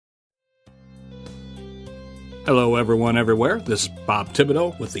Hello, everyone, everywhere. This is Bob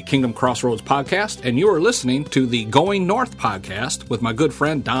Thibodeau with the Kingdom Crossroads podcast, and you are listening to the Going North podcast with my good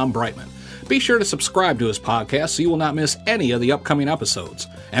friend Don Brightman. Be sure to subscribe to his podcast so you will not miss any of the upcoming episodes,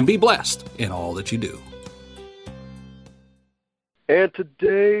 and be blessed in all that you do. And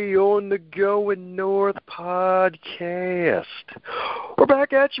today on the Going North podcast, we're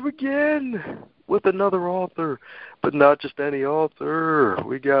back at you again with another author, but not just any author.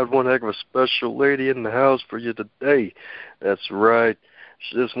 We got one heck of a special lady in the house for you today. That's right.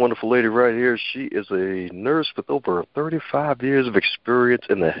 This wonderful lady right here, she is a nurse with over 35 years of experience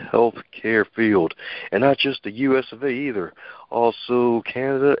in the healthcare field. And not just the US of A either, also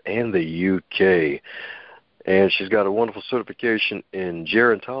Canada and the UK. And she's got a wonderful certification in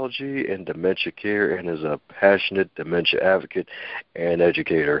gerontology and dementia care and is a passionate dementia advocate and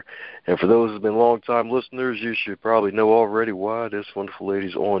educator. And for those who've been long-time listeners, you should probably know already why this wonderful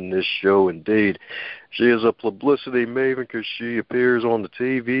lady's on this show. Indeed, she is a publicity maven because she appears on the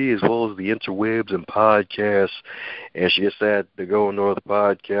TV as well as the interwebs and podcasts. And she gets that the Going North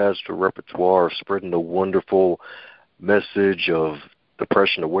podcast repertoire of spreading the wonderful message of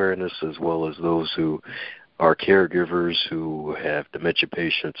depression awareness as well as those who are caregivers who have dementia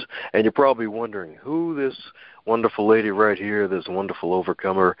patients. And you're probably wondering who this wonderful lady right here, this wonderful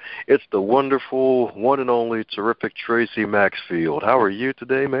overcomer. It's the wonderful, one and only, terrific Tracey Maxfield. How are you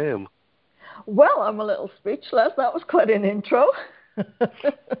today, ma'am? Well, I'm a little speechless. That was quite an intro.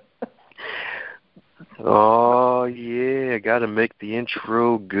 Oh, yeah, got to make the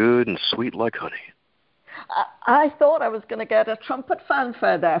intro good and sweet like honey. I thought I was going to get a trumpet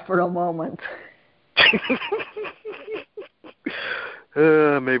fanfare there for a moment.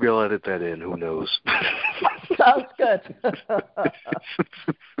 Maybe I'll edit that in. Who knows? Sounds good.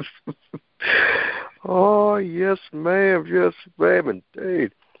 Oh, yes, ma'am. Yes, ma'am,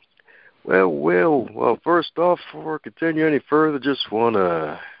 indeed. Well, first off, before I continue any further, just want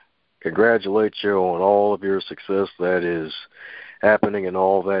to congratulate you on all of your success that is happening and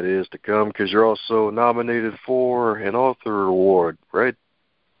all that is to come, because you're also nominated for an author award, right?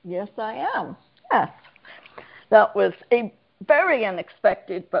 Yes, I am. Yes. That was a very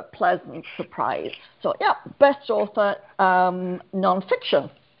unexpected but pleasant surprise. So, yeah, best author, nonfiction.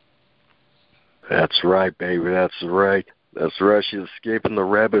 That's right, baby. That's right. That's right. She's escaping the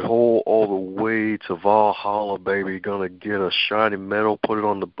rabbit hole all the way to Valhalla, baby. Gonna get a shiny medal, put it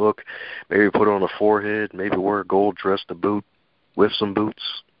on the book, maybe put it on the forehead, maybe wear a gold dress to boot with some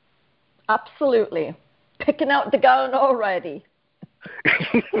boots. Absolutely. Picking out the gown already.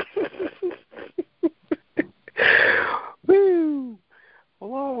 Woo!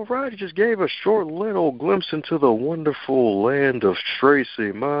 Well, all right. You just gave a short little glimpse into the wonderful land of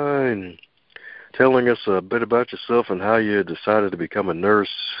Tracey, mine, telling us a bit about yourself and how you decided to become a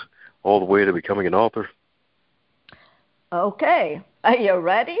nurse all the way to becoming an author. Okay. Are you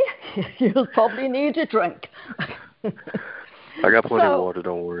ready? You'll probably need a drink. I got plenty of water,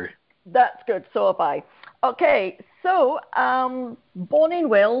 don't worry. That's good. So have I. Okay. So, born in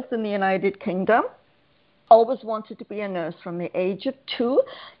Wales in the United Kingdom. Always wanted to be a nurse from the age of 2.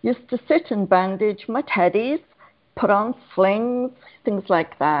 Used to sit and bandage my teddies, put on slings, things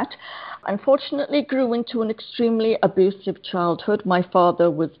like that. Unfortunately, grew into an extremely abusive childhood. My father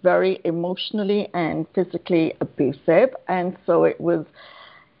was very emotionally and physically abusive, and so it was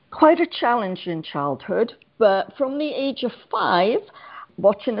quite a challenge in childhood. But from the age of 5,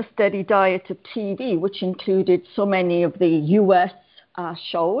 watching a steady diet of TV, which included so many of the US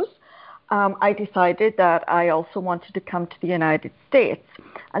shows, I decided that I also wanted to come to the United States.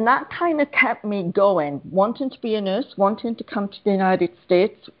 And that kind of kept me going, wanting to be a nurse, wanting to come to the United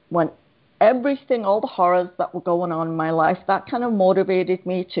States when everything, all the horrors that were going on in my life, that kind of motivated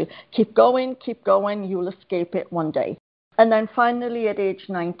me to keep going, you'll escape it one day. And then finally at age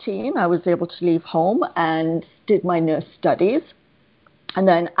 19, I was able to leave home and did my nurse studies. And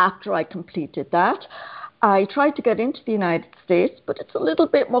then after I completed that, I tried to get into the United States, but it's a little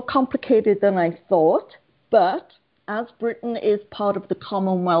bit more complicated than I thought. But as Britain is part of the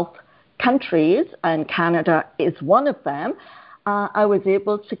Commonwealth countries, and Canada is one of them, I was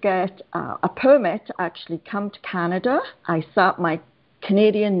able to get a permit to actually come to Canada. I sat my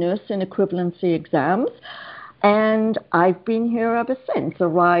Canadian nursing equivalency exams, and I've been here ever since.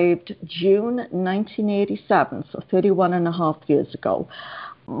 Arrived June 1987, so 31 and a half years ago.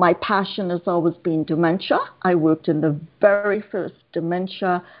 My passion has always been dementia. I worked in the very first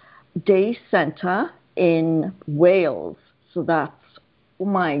dementia day centre in Wales. So that's, oh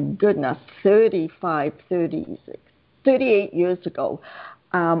my goodness, 38 years ago.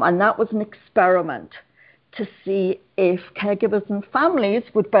 And that was an experiment to see if caregivers and families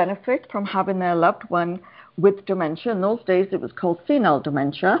would benefit from having their loved one with dementia. In those days, it was called senile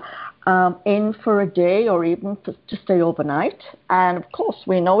dementia, in for a day or even to stay overnight. And of course,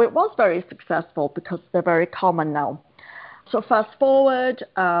 we know it was very successful because they're very common now. So fast forward,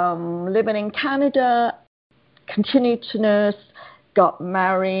 living in Canada, continued to nurse, got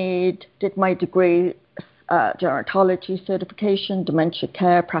married, did my degree, gerontology certification, dementia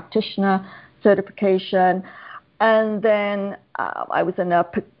care practitioner certification. And then I was in a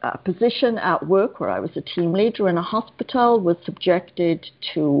position at work where I was a team leader in a hospital, was subjected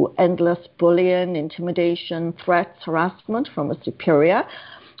to endless bullying, intimidation, threats, harassment from a superior.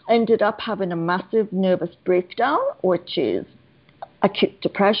 Ended up having a massive nervous breakdown, which is acute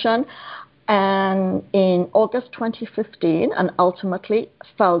depression. And in August 2015, and ultimately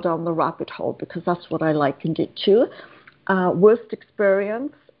fell down the rabbit hole, because that's what I likened it to. Worst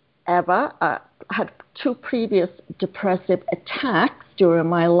experience ever. Had 2 previous depressive attacks during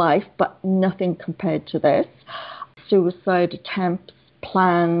my life, but nothing compared to this. Suicide attempts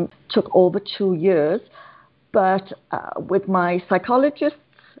planned, took over 2 years. But with my psychologist's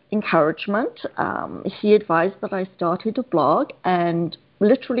encouragement, he advised that I started a blog and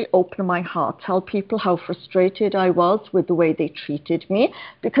literally open my heart, tell people how frustrated I was with the way they treated me,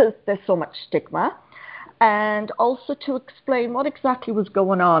 because there's so much stigma, and also to explain what exactly was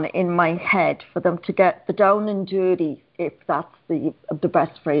going on in my head for them to get the down and dirty, if that's the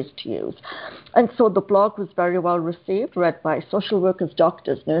best phrase to use. And so the blog was very well received, read by social workers,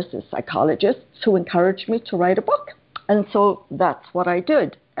 doctors, nurses, psychologists, who encouraged me to write a book. And so that's what I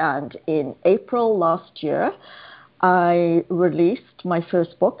did. And in April last year, I released my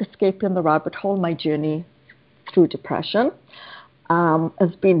first book, Escaping the Rabbit Hole, My Journey Through Depression.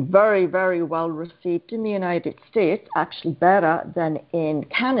 Has been very, very well received in the United States, actually better than in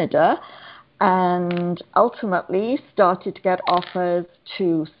Canada, and ultimately started to get offers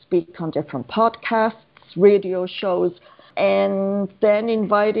to speak on different podcasts, radio shows, and then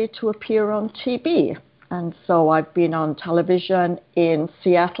invited to appear on TV. And so I've been on television in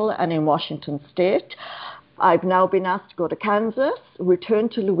Seattle and in Washington State. I've now been asked to go to Kansas, return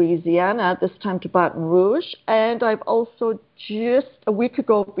to Louisiana, this time to Baton Rouge, and I've also just a week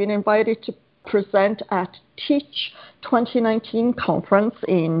ago been invited to present at Teach 2019 conference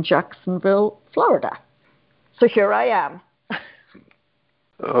in Jacksonville, Florida. So here I am.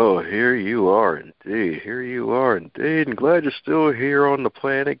 Oh, here you are indeed. Here you are indeed. And glad you're still here on the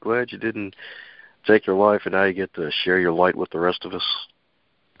planet. Glad you didn't take your life and now you get to share your light with the rest of us.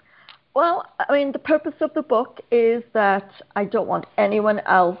 Well, I mean, the purpose of the book is that I don't want anyone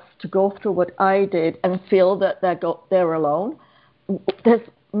else to go through what I did and feel that they're alone. There's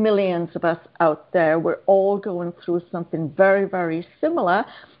millions of us out there. We're all going through something very, very similar.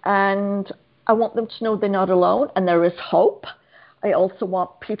 And I want them to know they're not alone and there is hope. I also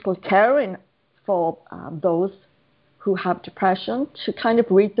want people caring for those who have depression to kind of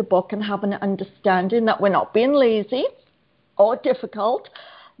read the book and have an understanding that we're not being lazy or difficult,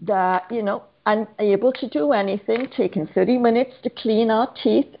 that, unable to do anything, taking 30 minutes to clean our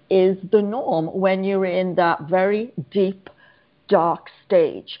teeth is the norm when you're in that very deep, dark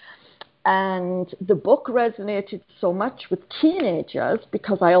stage. And the book resonated so much with teenagers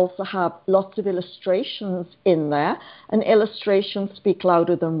because I also have lots of illustrations in there, and illustrations speak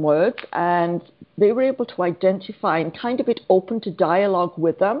louder than words, and they were able to identify, and kind of it opened to dialogue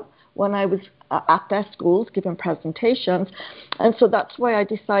with them when I was at their schools giving presentations. And so that's why I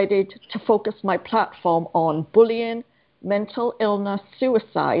decided to focus my platform on bullying, mental illness,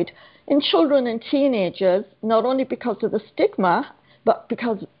 suicide in children and teenagers, not only because of the stigma, but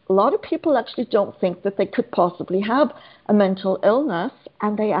because a lot of people actually don't think that they could possibly have a mental illness,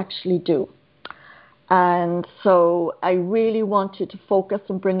 and they actually do. And so I really wanted to focus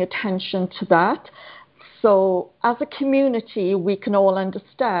and bring attention to that. So as a community, we can all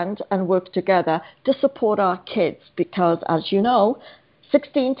understand and work together to support our kids, because, as you know,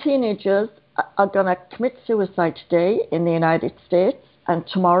 16 teenagers are going to commit suicide today in the United States, and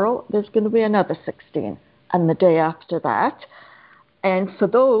tomorrow there's going to be another 16, and the day after that. And for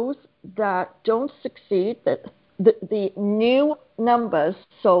those that don't succeed, the new numbers,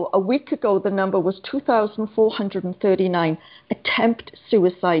 so a week ago the number was 2,439 attempt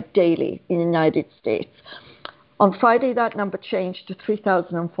suicide daily in the United States. On Friday, that number changed to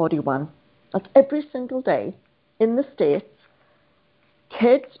 3,041. That's every single day in the States.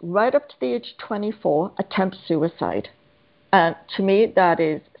 Kids right up to the age of 24 attempt suicide. And to me, that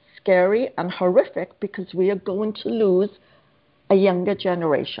is scary and horrific, because we are going to lose a younger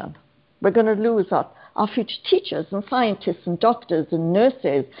generation. We're going to lose our future teachers and scientists and doctors and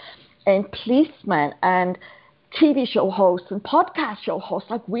nurses and policemen and TV show hosts and podcast show hosts.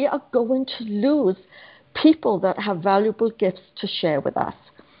 Like, we are going to lose people that have valuable gifts to share with us.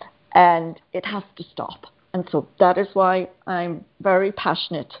 And it has to stop. And so that is why I'm very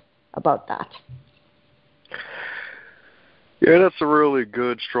passionate about that. Yeah, that's a really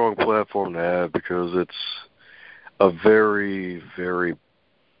good, strong platform to have, because it's a very, very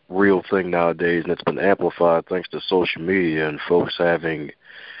real thing nowadays, and it's been amplified thanks to social media and folks having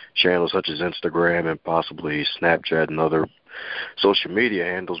channels such as Instagram and possibly Snapchat and other social media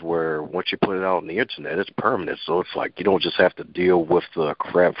handles where once you put it out on the internet, it's permanent. So it's like you don't just have to deal with the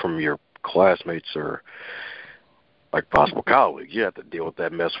crap from your classmates or like possible colleagues. You have to deal with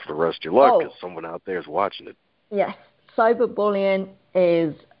that mess for the rest of your life because someone out there is watching it. Yes, cyberbullying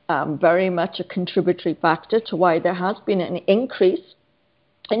is very much a contributory factor to why there has been an increase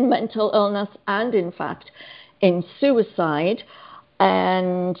in mental illness and, in fact, in suicide.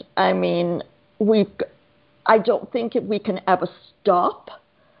 And, I mean, I don't think we can ever stop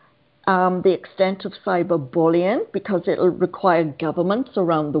the extent of cyberbullying, because it'll require governments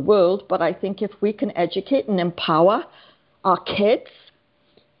around the world. But I think if we can educate and empower our kids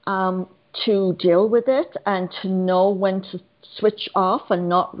to deal with it and to know when to switch off and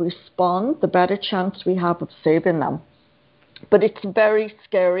not respond, the better chance we have of saving them. But it's very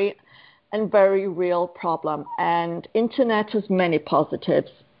scary and very real problem. And internet has many positives.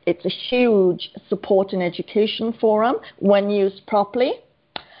 It's a huge support and education forum when used properly.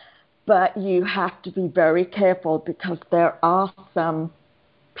 But you have to be very careful, because there are some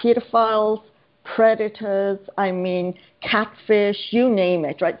pedophiles, predators, I mean, catfish, you name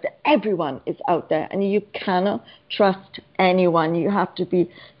it, right? Everyone is out there, and you cannot trust anyone. You have to be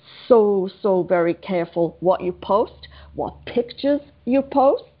so very careful what you post, what pictures you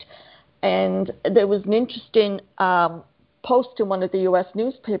post. And there was an interesting post in one of the U.S.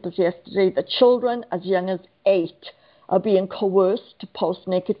 newspapers yesterday that children as young as 8 are being coerced to post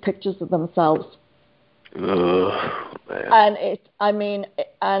naked pictures of themselves. And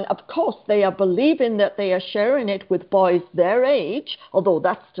and of course they are believing that they are sharing it with boys their age, although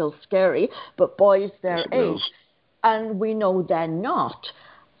that's still scary, but boys their age. And we know they're not.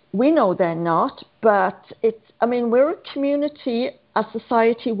 But we're a community, a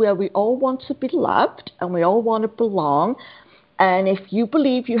society where we all want to be loved and we all want to belong. And if you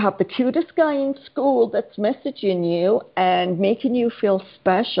believe you have the cutest guy in school that's messaging you and making you feel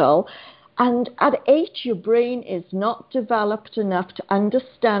special, and at 8 your brain is not developed enough to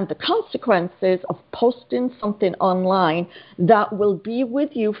understand the consequences of posting something online that will be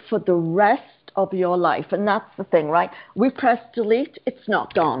with you for the rest of your life. And that's the thing, right? We press delete, it's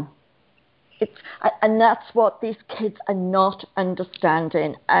not gone. And that's what these kids are not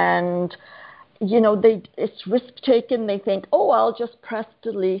understanding. And it's risk-taking. They think, I'll just press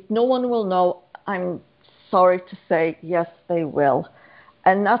delete. No one will know. I'm sorry to say, yes, they will.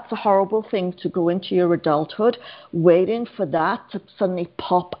 And that's a horrible thing, to go into your adulthood waiting for that to suddenly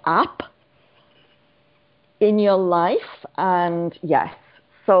pop up in your life. And yes,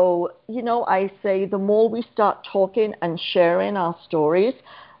 so, I say the more we start talking and sharing our stories,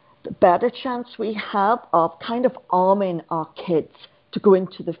 the better chance we have of kind of arming our kids to go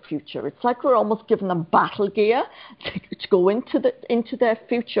into the future. It's like we're almost giving them battle gear to go into their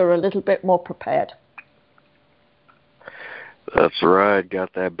future a little bit more prepared. That's right.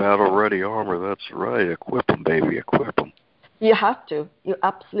 Got that battle-ready armor. That's right. Equip them, baby. Equip them. You have to. You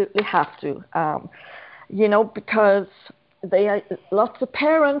absolutely have to. Because lots of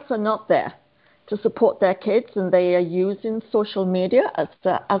parents are not there to support their kids, and they are using social media as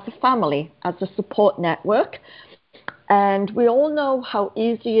a family, as a support network. And we all know how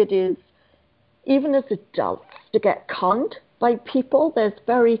easy it is, even as adults, to get conned by people. There's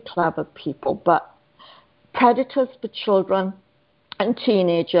very clever people, but predators for children and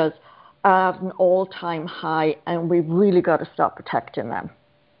teenagers are at an all-time high, and we've really got to start protecting them.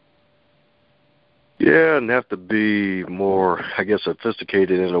 Yeah, and have to be more, I guess,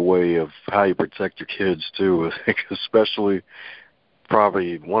 sophisticated in a way of how you protect your kids, too. I think especially,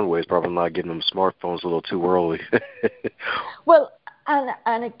 probably one way is probably not getting them smartphones a little too early. Well,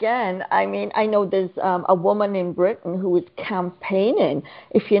 and again, I know there's a woman in Britain who is campaigning,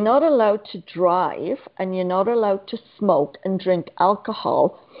 if you're not allowed to drive and you're not allowed to smoke and drink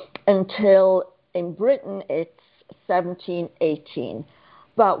alcohol until, in Britain, it's 17, 18.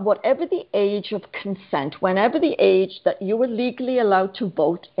 But whatever the age of consent, whenever the age that you were legally allowed to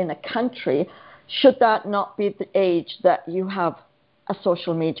vote in a country, should that not be the age that you have a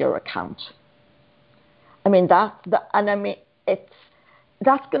social media account?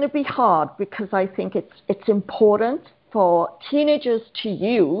 That's going to be hard, because I think it's important for teenagers to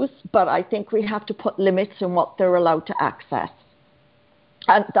use, but I think we have to put limits on what they're allowed to access.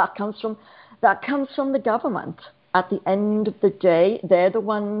 And that comes from the government. At the end of the day, they're the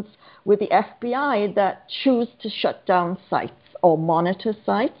ones with the FBI that choose to shut down sites or monitor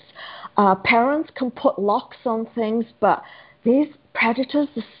sites. Parents can put locks on things, but these predators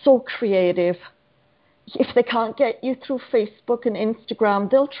are so creative. If they can't get you through Facebook and Instagram,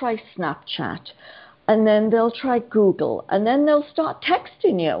 they'll try Snapchat, and then they'll try Google, and then they'll start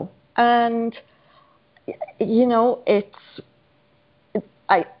texting you. And, you know,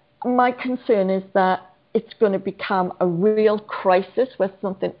 my concern is that it's going to become a real crisis where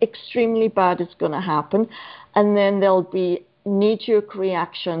something extremely bad is going to happen, and then there'll be knee-jerk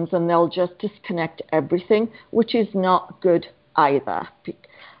reactions and they'll just disconnect everything, which is not good either.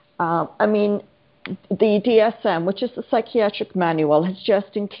 I mean, the DSM, which is the psychiatric manual, has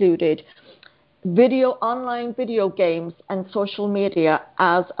just included online video games and social media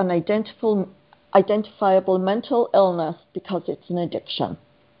as an identifiable mental illness because it's an addiction.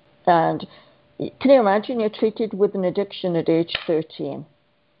 And can you imagine you're treated with an addiction at age 13?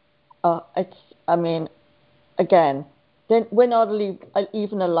 Again, then we're not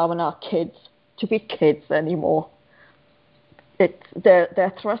even allowing our kids to be kids anymore.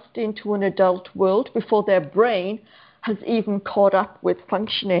 They're thrust into an adult world before their brain has even caught up with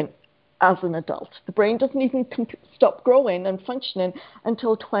functioning as an adult. The brain doesn't even stop growing and functioning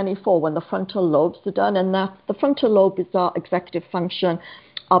until 24, when the frontal lobes are done. And the frontal lobe is our executive function,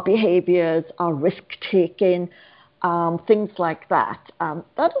 our behaviors, our risk-taking, things like that.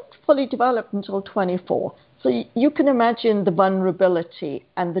 That isn't fully developed until 24. So you can imagine the vulnerability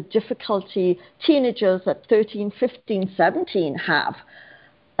and the difficulty teenagers at 13, 15, 17 have.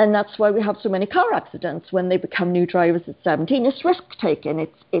 And that's why we have so many car accidents when they become new drivers at 17. It's risk-taking.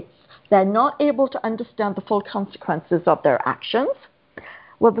 They're not able to understand the full consequences of their actions.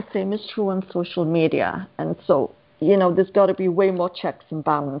 Well, the same is true on social media. And so, you know, there's got to be way more checks and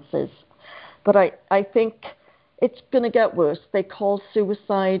balances. But I think it's going to get worse. They call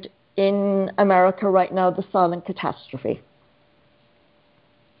suicide in America right now the silent catastrophe.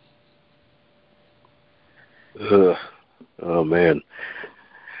 Oh, man.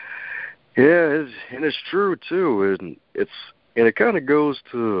 Yeah, and it's true, too. And it kind of goes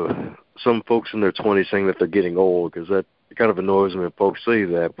to some folks in their 20s saying that they're getting old, because that kind of annoys me when folks say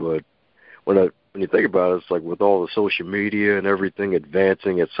that. But when you think about it, it's like with all the social media and everything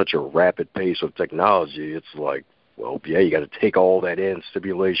advancing at such a rapid pace of technology, it's like, well, yeah, you got to take all that in,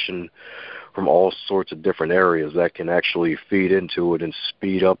 stimulation from all sorts of different areas that can actually feed into it and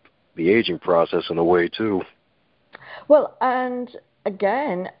speed up the aging process in a way, too. Well, and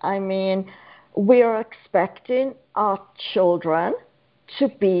again, I mean, we're expecting our children to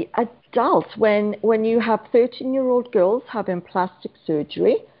be adults. When you have 13-year-old girls having plastic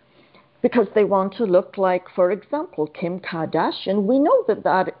surgery because they want to look like, for example, Kim Kardashian, we know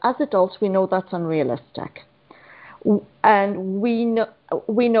that as adults, we know that's unrealistic. And we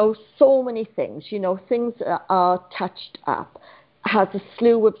know so many things. You know, things are touched up. Has a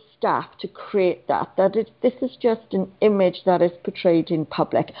slew of staff to create that. This is just an image that is portrayed in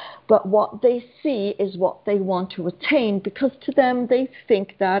public. But what they see is what they want to attain, because to them they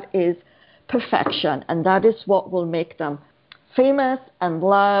think that is perfection, and that is what will make them famous and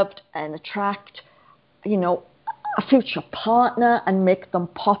loved and attract, you know, a future partner and make them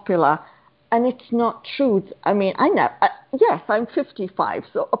popular. And it's not true. I mean, yes, I'm 55,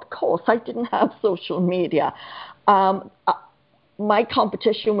 so of course I didn't have social media. My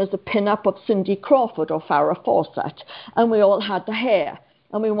competition was a pin-up of Cindy Crawford or Farrah Fawcett, and we all had the hair,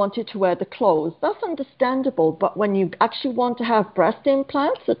 and we wanted to wear the clothes. That's understandable, but when you actually want to have breast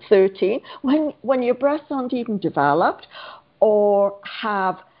implants at 13, when your breasts aren't even developed, or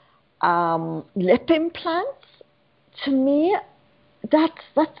have lip implants, to me,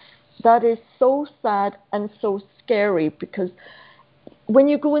 that is so sad and so scary, because when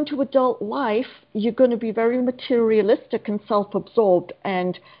you go into adult life, you're going to be very materialistic and self-absorbed,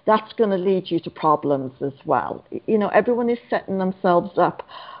 and that's going to lead you to problems as well. You know, everyone is setting themselves up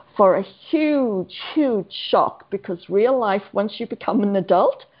for a huge, huge shock, because real life, once you become an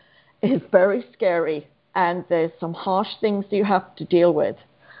adult, is very scary, and there's some harsh things you have to deal with.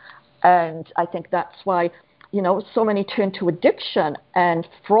 And I think that's why, you know, so many turn to addiction and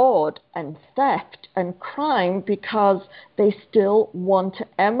fraud and theft and crime, because they still want to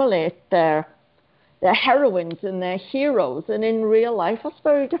emulate their heroines and their heroes. And in real life, that's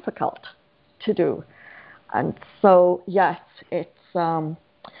very difficult to do. And so, yes, it's a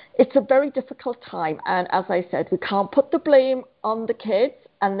very difficult time. And as I said, we can't put the blame on the kids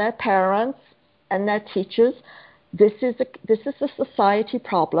and their parents and their teachers. this is a society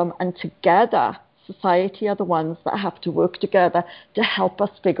problem, and together, society are the ones that have to work together to help us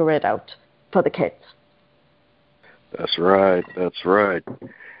figure it out for the kids. That's right. That's right.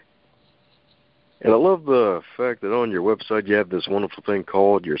 And I love the fact that on your website you have this wonderful thing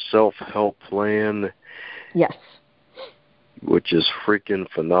called your self-help plan. Yes. Which is freaking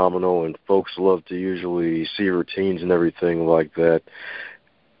phenomenal, and folks love to usually see routines and everything like that.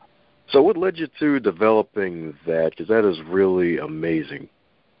 So what led you to developing that? Because that is really amazing.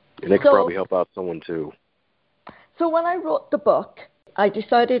 And it could probably help out someone too. So when I wrote the book, I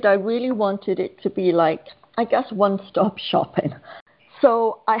decided I really wanted it to be like, I guess, one-stop shopping.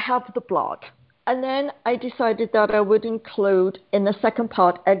 So I have the blog. And then I decided that I would include in the second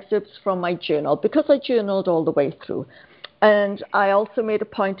part excerpts from my journal, because I journaled all the way through. And I also made a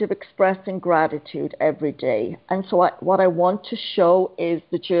point of expressing gratitude every day. And so what I want to show is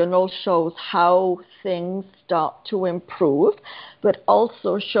the journal shows how things start to improve, but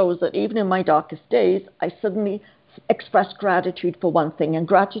also shows that even in my darkest days, I suddenly express gratitude for one thing. And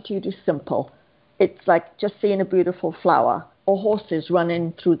gratitude is simple. It's like just seeing a beautiful flower, or horses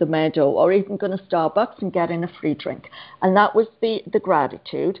running through the meadow, or even going to Starbucks and getting a free drink. And that was the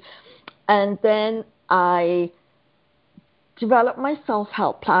gratitude. And then I developed my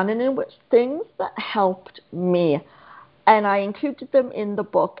self-help plan, and in which things that helped me. And I included them in the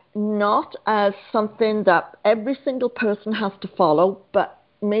book, not as something that every single person has to follow, but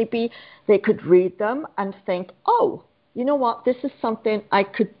maybe they could read them and think, oh, you know what, this is something I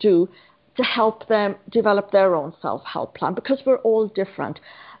could do to help them develop their own self-help plan, because we're all different.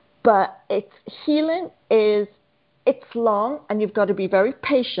 But it's long, and you've got to be very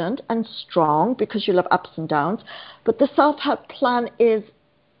patient and strong, because you'll have ups and downs. But the self-help plan is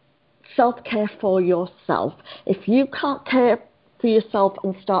self-care for yourself. If you can't care for yourself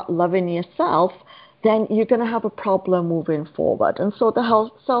and start loving yourself, then you're going to have a problem moving forward. And so the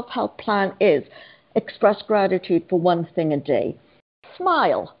self-help plan is express gratitude for one thing a day.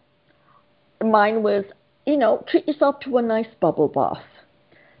 Smile. Mine was, treat yourself to a nice bubble bath.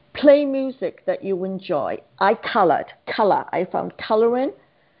 Play music that you enjoy. I colored. I found coloring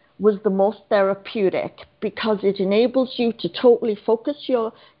was the most therapeutic, because it enables you to totally focus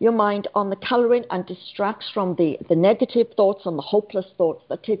your mind on the coloring and distracts from the negative thoughts and the hopeless thoughts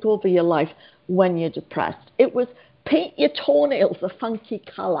that take over your life when you're depressed. It was paint your toenails a funky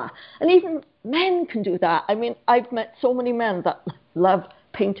color. And even men can do that. I mean, I've met so many men that love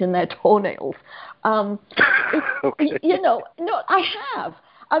painting their toenails. Okay. No, I have.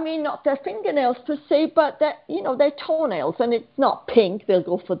 I mean, not their fingernails per se, but their toenails. And it's not pink. They'll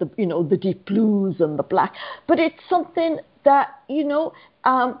go for the deep blues and the black. But it's something that,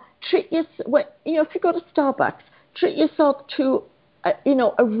 treat yourself, if you go to Starbucks, treat yourself to,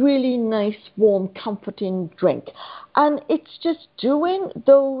 a really nice, warm, comforting drink. And it's just doing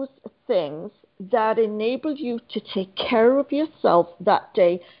those things that enable you to take care of yourself that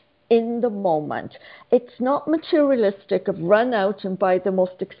day in the moment. It's not materialistic of run out and buy the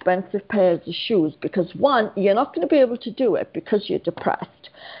most expensive pairs of shoes, because one, you're not going to be able to do it because you're depressed.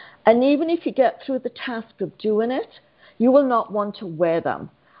 And even if you get through the task of doing it, you will not want to wear them.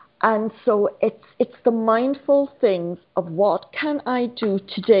 And so it's the mindful things of what can I do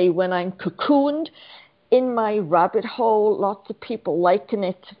today when I'm cocooned in my rabbit hole. Lots of people liken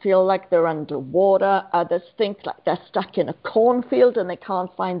it to feel like they're underwater. Others think like they're stuck in a cornfield and they can't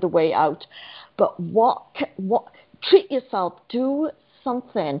find the way out. But treat yourself. Do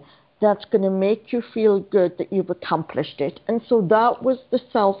something that's going to make you feel good that you've accomplished it. And so that was the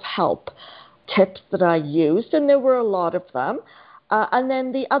self-help tips that I used, and there were a lot of them. And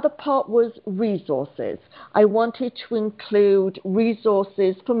then the other part was resources. I wanted to include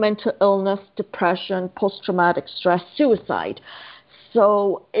resources for mental illness, depression, post-traumatic stress, suicide.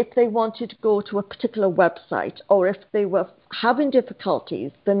 So if they wanted to go to a particular website, or if they were having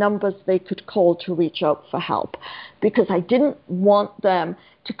difficulties, the numbers they could call to reach out for help. Because I didn't want them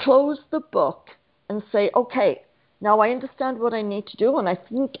to close the book and say, okay, now I understand what I need to do, and I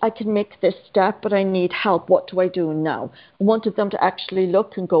think I can make this step, but I need help. What do I do now? I wanted them to actually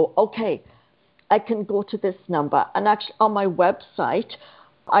look and go, okay, I can go to this number. And actually on my website,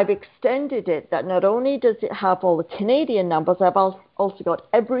 I've extended it that not only does it have all the Canadian numbers, I've also got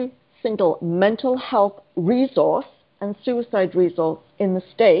every single mental health resource and suicide resource in the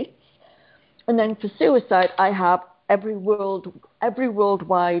States. And then for suicide, I have every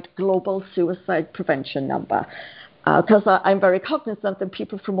worldwide global suicide prevention number. Because I'm very cognizant that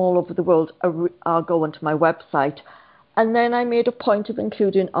people from all over the world are going to my website. And then I made a point of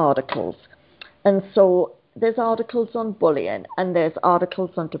including articles. And so there's articles on bullying, and there's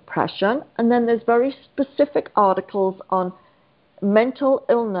articles on depression, and then there's very specific articles on mental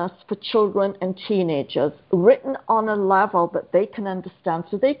illness for children and teenagers, written on a level that they can understand.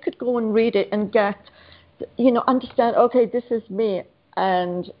 So they could go and read it and get, understand, okay, this is me,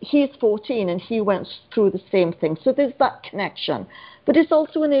 and he's 14 and he went through the same thing. So there's that connection. But it's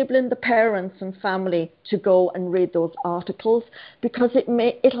also enabling the parents and family to go and read those articles, because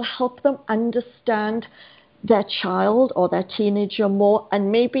it'll help them understand their child or their teenager more,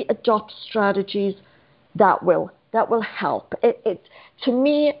 and maybe adopt strategies that will help. To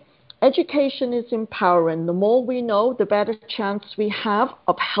me, education is empowering. The more we know, the better chance we have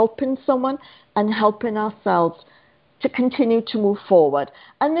of helping someone and helping ourselves to continue to move forward.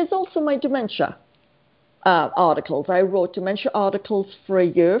 And there's also my dementia articles. I wrote dementia articles for a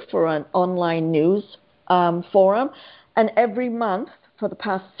year for an online news forum. And every month for the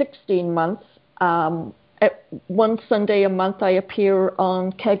past 16 months, one Sunday a month, I appear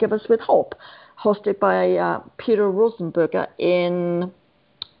on Caregivers with Hope, hosted by Peter Rosenberger in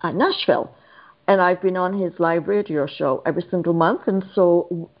Nashville. And I've been on his live radio show every single month. And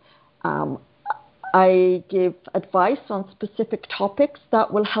so I give advice on specific topics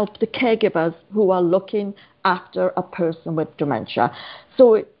that will help the caregivers who are looking after a person with dementia.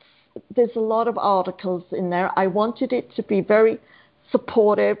 So there's a lot of articles in there. I wanted it to be very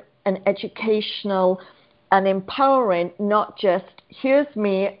supportive and educational and empowering, not just, here's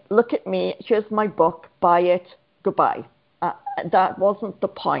me, look at me, here's my book, buy it, goodbye. That wasn't the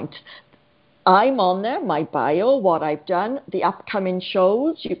point. I'm on there, my bio, what I've done, the upcoming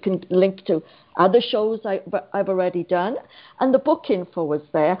shows. You can link to other shows I've already done. And the book info was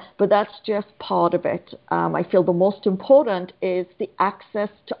there, but that's just part of it. I feel the most important is the access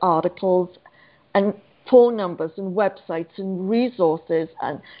to articles and phone numbers and websites and resources.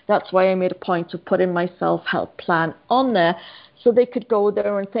 And that's why I made a point of putting my self-help plan on there, so they could go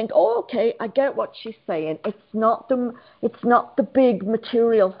there and think, oh, okay, I get what she's saying. It's not the big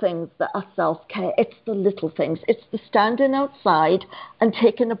material things that are self-care. It's the little things. It's the standing outside and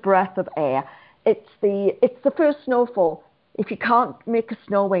taking a breath of air. It's the first snowfall. If you can't make a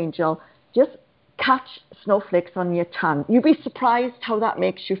snow angel, just catch snowflakes on your tongue. You'd be surprised how that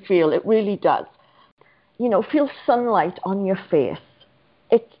makes you feel. It really does. Feel sunlight on your face.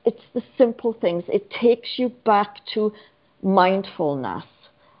 It's the simple things. It takes you back to mindfulness,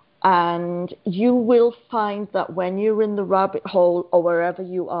 and you will find that when you're in the rabbit hole or wherever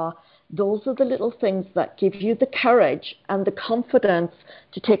you are, those are the little things that give you the courage and the confidence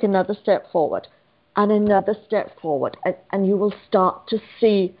to take another step forward and another step forward, and you will start to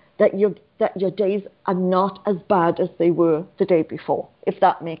see that your days are not as bad as they were the day before, if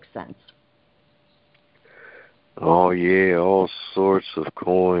that makes sense. Oh yeah, all sorts of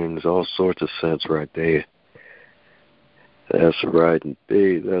coins, all sorts of cents right there. That's right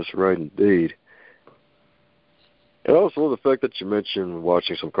indeed. That's right indeed. And also the fact that you mentioned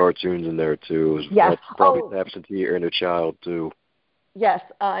watching some cartoons in there too. Yes. That probably taps into your inner child too. Yes,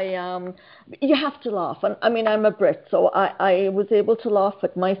 you have to laugh. And I mean, I'm a Brit, so I was able to laugh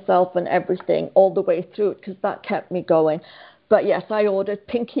at myself and everything all the way through it, because that kept me going. But yes, I ordered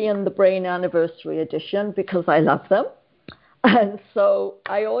Pinky and the Brain Anniversary Edition because I love them. And so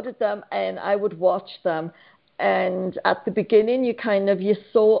I ordered them and I would watch them. And at the beginning, you're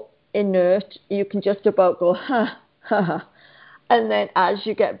so inert, you can just about go, ha, ha, ha. And then as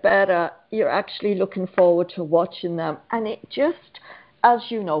you get better, you're actually looking forward to watching them. And it just, as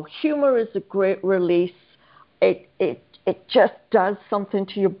you know, humor is a great release. It just does something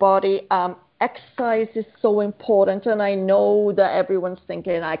to your body. Exercise is so important. And I know that everyone's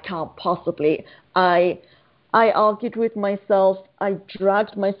thinking, I can't possibly. I argued with myself. I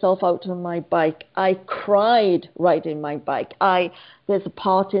dragged myself out on my bike. I cried riding my bike. There's a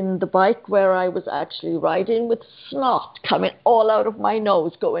part in the bike where I was actually riding with snot coming all out of my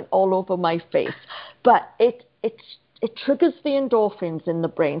nose, going all over my face. But it triggers the endorphins in the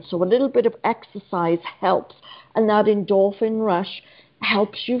brain. So a little bit of exercise helps. And that endorphin rush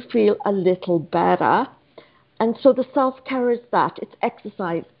helps you feel a little better. And so the self-care is that. It's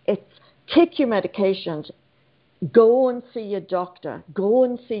exercise. It's take your medications. Go and see your doctor. Go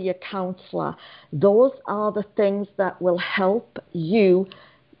and see your counselor. Those are the things that will help you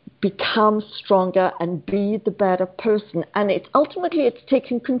become stronger and be the better person. And ultimately it's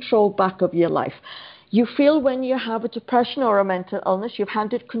taking control back of your life. You feel when you have a depression or a mental illness, you've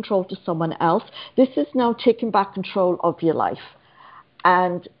handed control to someone else. This is now taking back control of your life.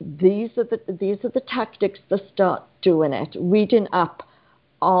 And these are the tactics that start doing it. Reading up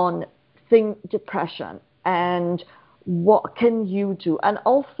on depression and what can you do. And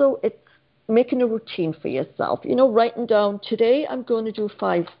also it's making a routine for yourself. Writing down, today I'm going to do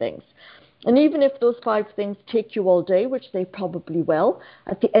 5 things. And even if those 5 things take you all day, which they probably will,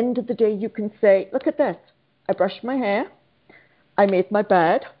 at the end of the day you can say, look at this. I brushed my hair. I made my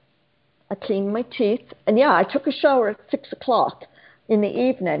bed. I cleaned my teeth. And yeah, I took a shower at 6 o'clock in the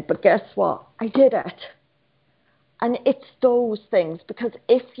evening. But guess what? I did it. And it's those things. Because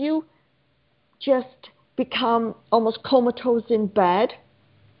if you just become almost comatose in bed,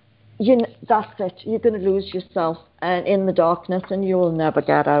 that's it. You're going to lose yourself and in the darkness, and you will never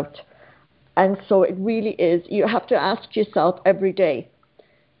get out. And so it really is, you have to ask yourself every day,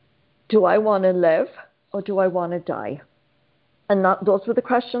 do I want to live or do I want to die? And those were the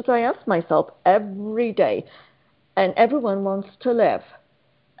questions I asked myself every day. And everyone wants to live.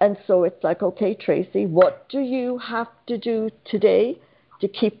 And so it's like, okay, Tracey, what do you have to do today to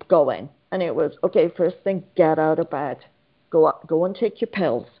keep going? And it was, okay, first thing, get out of bed. Go and take your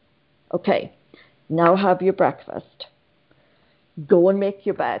pills. Okay, now have your breakfast. Go and make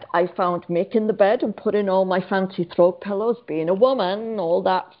your bed. I found making the bed and putting all my fancy throat pillows, being a woman, all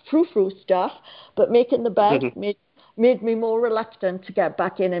that frou-frou stuff, but making the bed made me more reluctant to get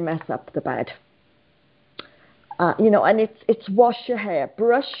back in and mess up the bed. And it's wash your hair,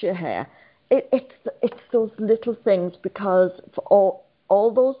 brush your hair. It's those little things, because for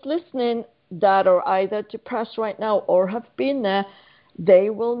all those listening that are either depressed right now or have been there, they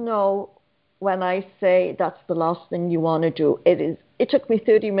will know when I say that's the last thing you want to do. It took me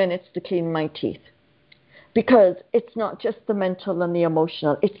 30 minutes to clean my teeth, because it's not just the mental and the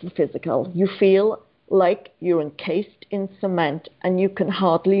emotional, it's the physical. You feel like you're encased in cement and you can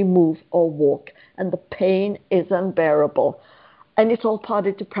hardly move or walk, and the pain is unbearable. And it's all part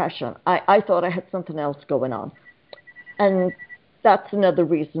of depression. I thought I had something else going on. And that's another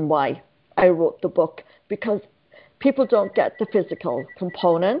reason why I wrote the book, because people don't get the physical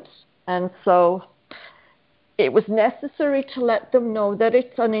components. And so it was necessary to let them know that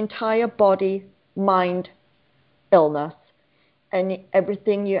it's an entire body, mind illness, and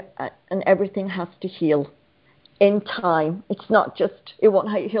everything has to heal in time. It's not just, it won't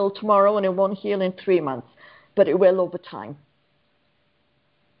heal tomorrow and it won't heal in 3 months, but it will over time.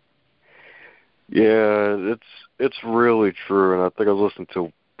 Yeah, it's really true. And I think I was listening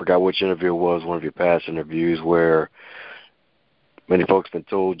to, forgot which interview it was, one of your past interviews, where many folks have been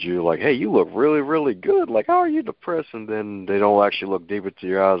told you, like, hey, you look really, really good. Like, how are you depressed? And then they don't actually look deep into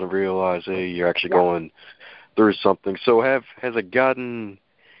your eyes and realize, hey, you're actually going through something. So has it gotten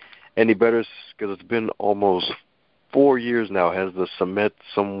any better? Because it's been almost 4 years now. Has the cement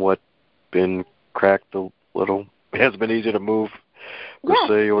somewhat been cracked a little? Has it been easier to move, per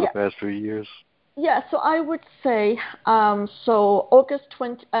se, over the past few years? Yeah, so I would say, so August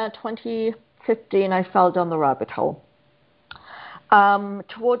 2015, I fell down the rabbit hole.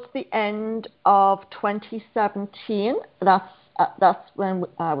 Towards the end of 2017, that's when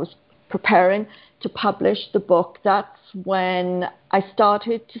I was preparing to publish the book. That's when I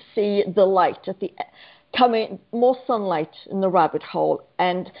started to see the light at the coming, more sunlight in the rabbit hole,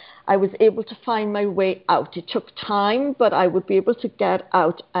 and I was able to find my way out. It took time, but I would be able to get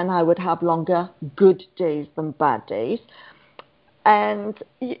out, and I would have longer good days than bad days. And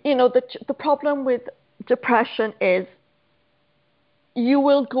the problem with depression is you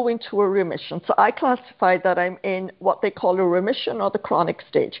will go into a remission. So I classify that I'm in what they call a remission or the chronic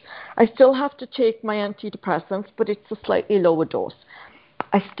stage. I still have to take my antidepressants, but it's a slightly lower dose.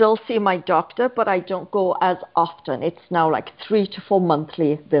 I still see my doctor, but I don't go as often. It's now like 3 to 4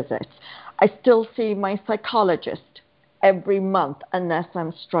 monthly visits. I still see my psychologist every month unless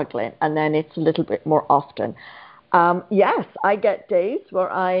I'm struggling, and then it's a little bit more often. Yes, I get days where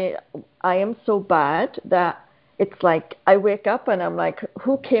I am so bad that it's like I wake up and I'm like,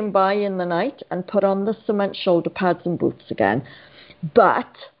 who came by in the night and put on the cement shoulder pads and boots again?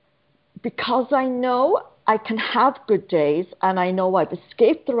 But because I know I can have good days and I know I've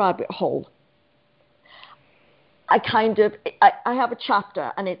escaped the rabbit hole, I have a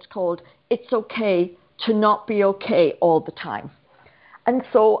chapter and it's called It's Okay to Not Be Okay All the Time. And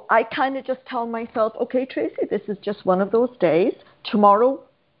so I kind of just tell myself, okay, Tracey, this is just one of those days. Tomorrow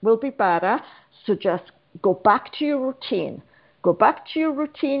will be better. So just go back to your routine. Go back to your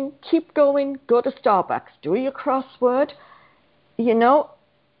routine. Keep going. Go to Starbucks. Do your crossword,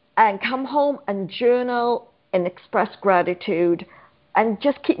 and come home and journal and express gratitude and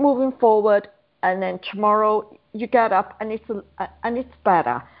just keep moving forward. And then tomorrow you get up and it's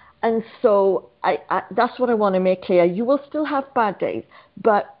better. And so that's what I want to make clear. You will still have bad days,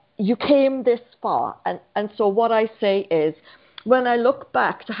 but you came this far. And so what I say is, when I look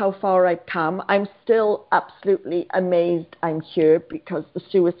back to how far I've come, I'm still absolutely amazed I'm here, because the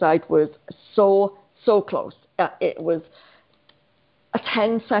suicide was so close. It was a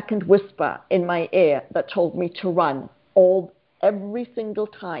 10-second whisper in my ear that told me to run every single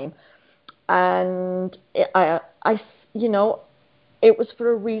time. And it was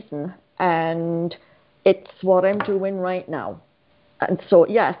for a reason, and it's what I'm doing right now. And so,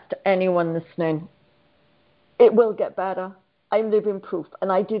 yes, to anyone listening, it will get better. I'm living proof,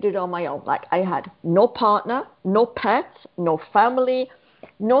 and I did it on my own. Like, I had no partner, no pets, no family,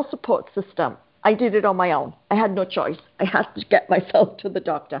 no support system. I did it on my own. I had no choice. I had to get myself to the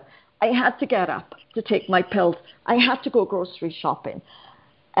doctor. I had to get up to take my pills. I had to go grocery shopping.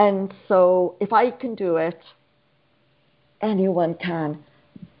 And so if I can do it, anyone can.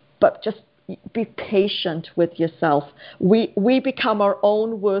 But just be patient with yourself. We become our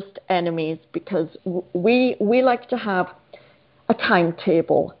own worst enemies, because we like to have a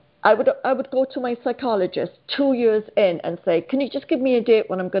timetable. I would go to my psychologist 2 years in and say, can you just give me a date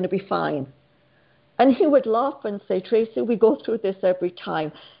when I'm going to be fine? And he would laugh and say, Tracey, we go through this every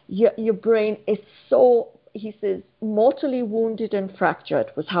time. Your brain is so, he says, mortally wounded and fractured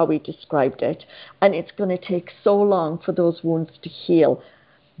was how he described it. And it's going to take so long for those wounds to heal.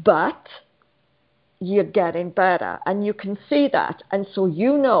 But you're getting better, and you can see that. And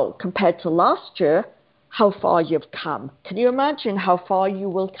so compared to last year, how far you've come. Can you imagine how far you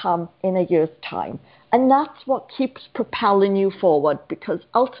will come in a year's time? And that's what keeps propelling you forward, because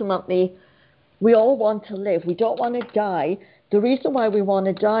ultimately, we all want to live. We don't want to die. The reason why we want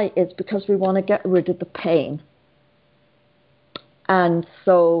to die is because we want to get rid of the pain. And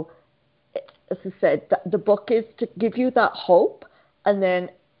so, as I said, the book is to give you that hope, and then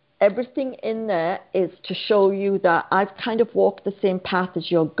everything in there is to show you that I've kind of walked the same path as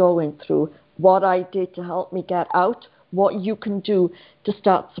you're going through, what I did to help me get out, what you can do to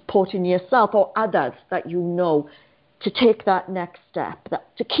start supporting yourself or others that you know, to take that next step,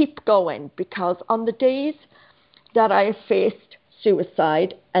 to keep going. Because on the days that I have faced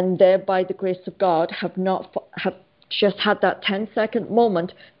suicide, and there by the grace of God have just had that 10-second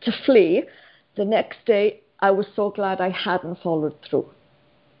moment to flee, the next day I was so glad I hadn't followed through.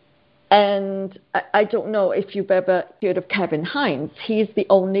 And I don't know if you've ever heard of Kevin Hines. He's the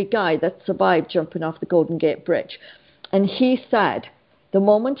only guy that survived jumping off the Golden Gate Bridge. And he said the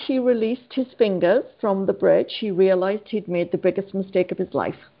moment he released his fingers from the bridge, he realized he'd made the biggest mistake of his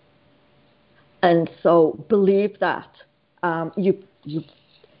life. And so believe that. You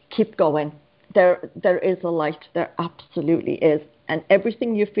keep going. There is a light. There absolutely is. And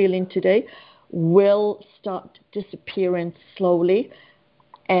everything you're feeling today will start disappearing slowly.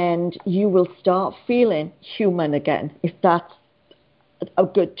 And you will start feeling human again, if that's a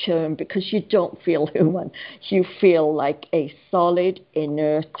good term, because you don't feel human. You feel like a solid,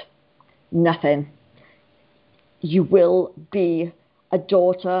 inert nothing. You will be a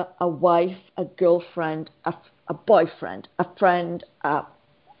daughter, a wife, a girlfriend, a boyfriend, a friend,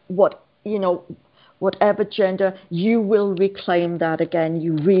 whatever gender. You will reclaim that again.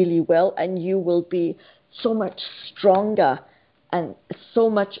 You really will, and you will be so much stronger and so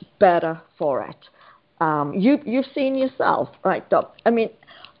much better for it. You've seen yourself, right, Doc? I mean,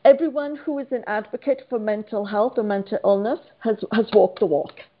 everyone who is an advocate for mental health or mental illness has walked the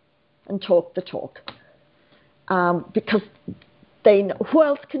walk and talked the talk. Because they know, who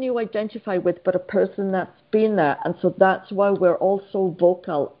else can you identify with but a person that's been there? And so that's why we're all so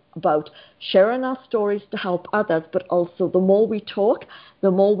vocal about sharing our stories to help others, but also the more we talk, the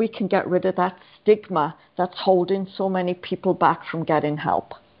more we can get rid of that stigma that's holding so many people back from getting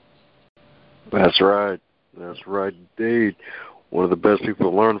help. That's right. That's right indeed. One of the best people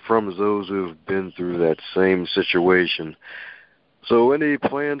to learn from is those who have been through that same situation. So any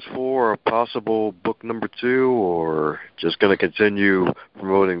plans for a possible book number 2, or just going to continue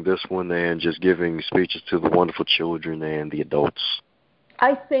promoting this one and just giving speeches to the wonderful children and the adults?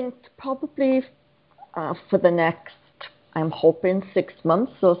 I think probably for the next, I'm hoping 6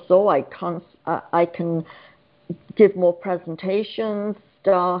 months or so, I can give more presentations,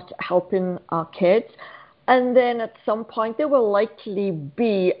 start helping our kids. And then at some point there will likely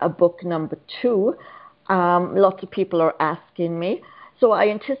be a book number 2. Lots of people are asking me. So I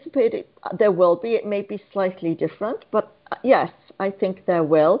anticipate there will be. It may be slightly different, but yes, I think there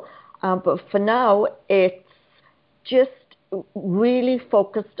will. But for now, it's just really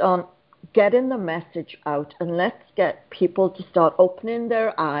focused on getting the message out, and let's get people to start opening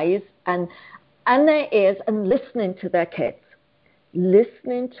their eyes and their ears and listening to their kids,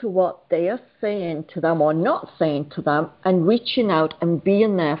 listening to what they are saying to them or not saying to them, and reaching out and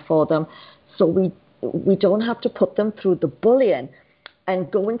being there for them, so we we don't have to put them through the bullying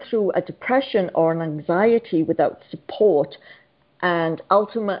and going through a depression or an anxiety without support, and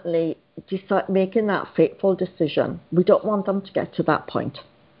ultimately making that fateful decision. We don't want them to get to that point.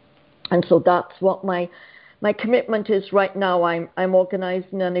 And so that's what my commitment is right now. I'm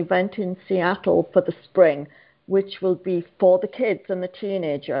organizing an event in Seattle for the spring, which will be for the kids and the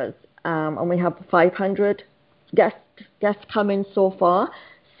teenagers. And we have 500 guests coming so far,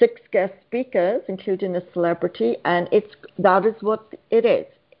 6 guest speakers, including a celebrity. And that is what it is.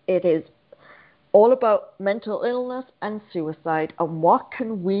 It is all about mental illness and suicide, and what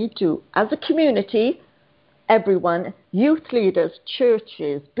can we do as a community, everyone, youth leaders,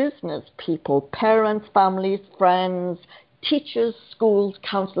 churches, business people, parents, families, friends, teachers, schools,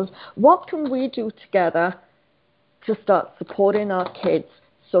 counselors, what can we do together to start supporting our kids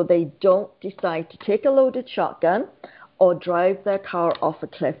so they don't decide to take a loaded shotgun or drive their car off a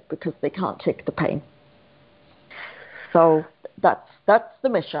cliff because they can't take the pain? So that's the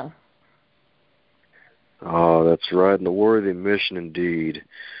mission. Oh, that's right, and a worthy mission indeed.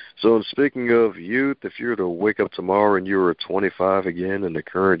 So, and speaking of youth, if you were to wake up tomorrow and you were 25 again in the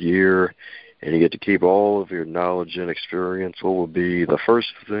current year, and you get to keep all of your knowledge and experience, what would be the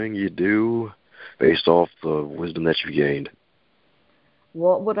first thing you do based off the wisdom that you've gained?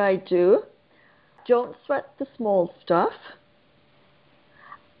 What would I do? Don't sweat the small stuff,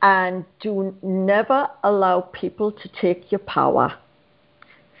 and do never allow people to take your power.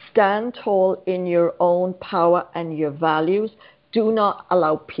 Stand tall in your own power and your values. Do not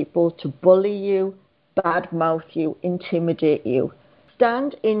allow people to bully you, badmouth you, intimidate you.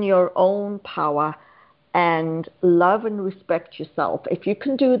 Stand in your own power and love and respect yourself. If you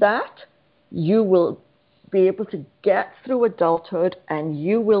can do that, you will be able to get through adulthood and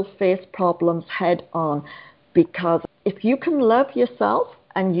you will face problems head on. Because if you can love yourself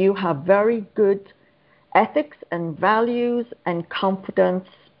and you have very good ethics and values and confidence,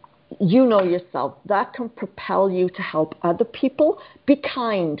 you know yourself, that can propel you to help other people. Be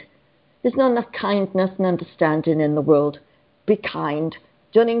kind. There's not enough kindness and understanding in the world. Be kind.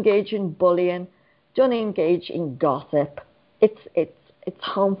 Don't engage in bullying. Don't engage in gossip. It's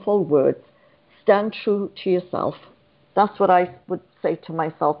harmful words. Stand true to yourself. That's what I would say to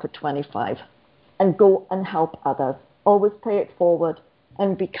myself at 25. And go and help others. Always pay it forward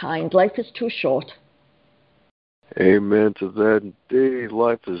and be kind. Life is too short. Amen to that indeed.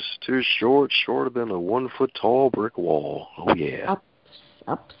 Life is too short, shorter than a 1-foot-tall brick wall. Oh, yeah.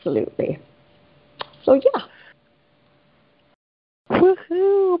 Absolutely. So, yeah.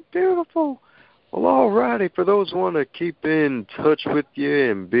 Woohoo, beautiful. Well, all righty. For those who want to keep in touch with you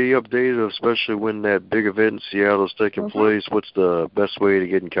and be updated, especially when that big event in Seattle is taking place, what's the best way to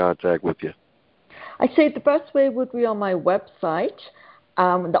get in contact with you? I say the best way would be on my website.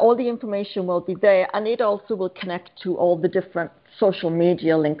 All the information will be there, and it also will connect to all the different social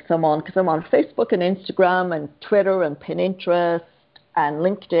media links I'm on, because I'm on Facebook and Instagram and Twitter and Pinterest and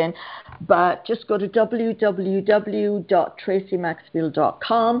LinkedIn. But just go to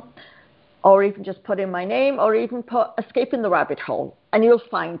www.traceymaxfield.com, or even just put in my name, or even put Escaping the Rabbit Hole, and you'll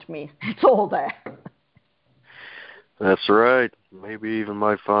find me. It's all there. That's right. Maybe even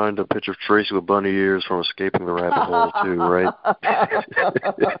might find a picture of Tracey with bunny ears from Escaping the Rabbit Hole, too, right?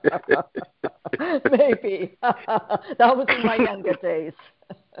 Maybe. That was in my younger days.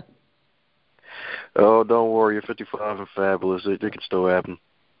 Oh, don't worry. You're 55 and fabulous. It can still happen.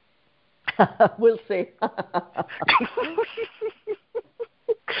 We'll see.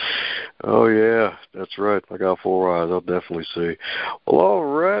 Oh, yeah, that's right. I got 4 eyes. I'll definitely see. Well, all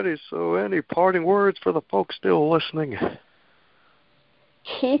righty. So any parting words for the folks still listening?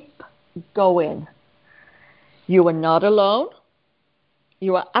 Keep going. You are not alone.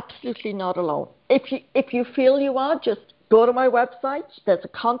 You are absolutely not alone. If you feel you are, just go to my website. There's a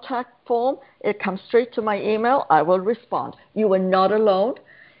contact form. It comes straight to my email. I will respond. You are not alone.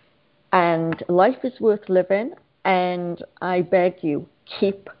 And life is worth living. And I beg you,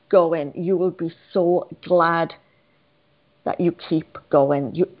 keep going. You will be so glad that you keep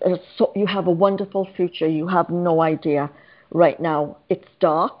going. You have a wonderful future. You have no idea. Right now, it's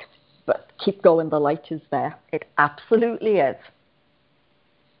dark, but keep going. The light is there. It absolutely is.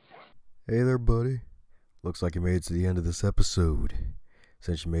 Hey there, buddy. Looks like you made it to the end of this episode.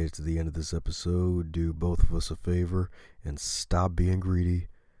 Since you made it to the end of this episode, do both of us a favor and stop being greedy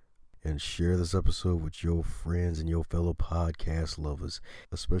and share this episode with your friends and your fellow podcast lovers,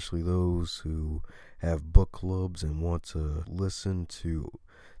 especially those who have book clubs and want to listen to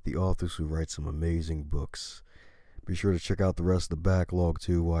the authors who write some amazing books. Be sure to check out the rest of the backlog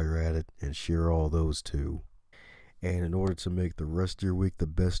too while you're at it and share all those too. And in order to make the rest of your week the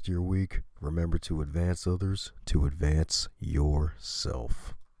best of your week, remember to advance others, to advance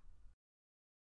yourself.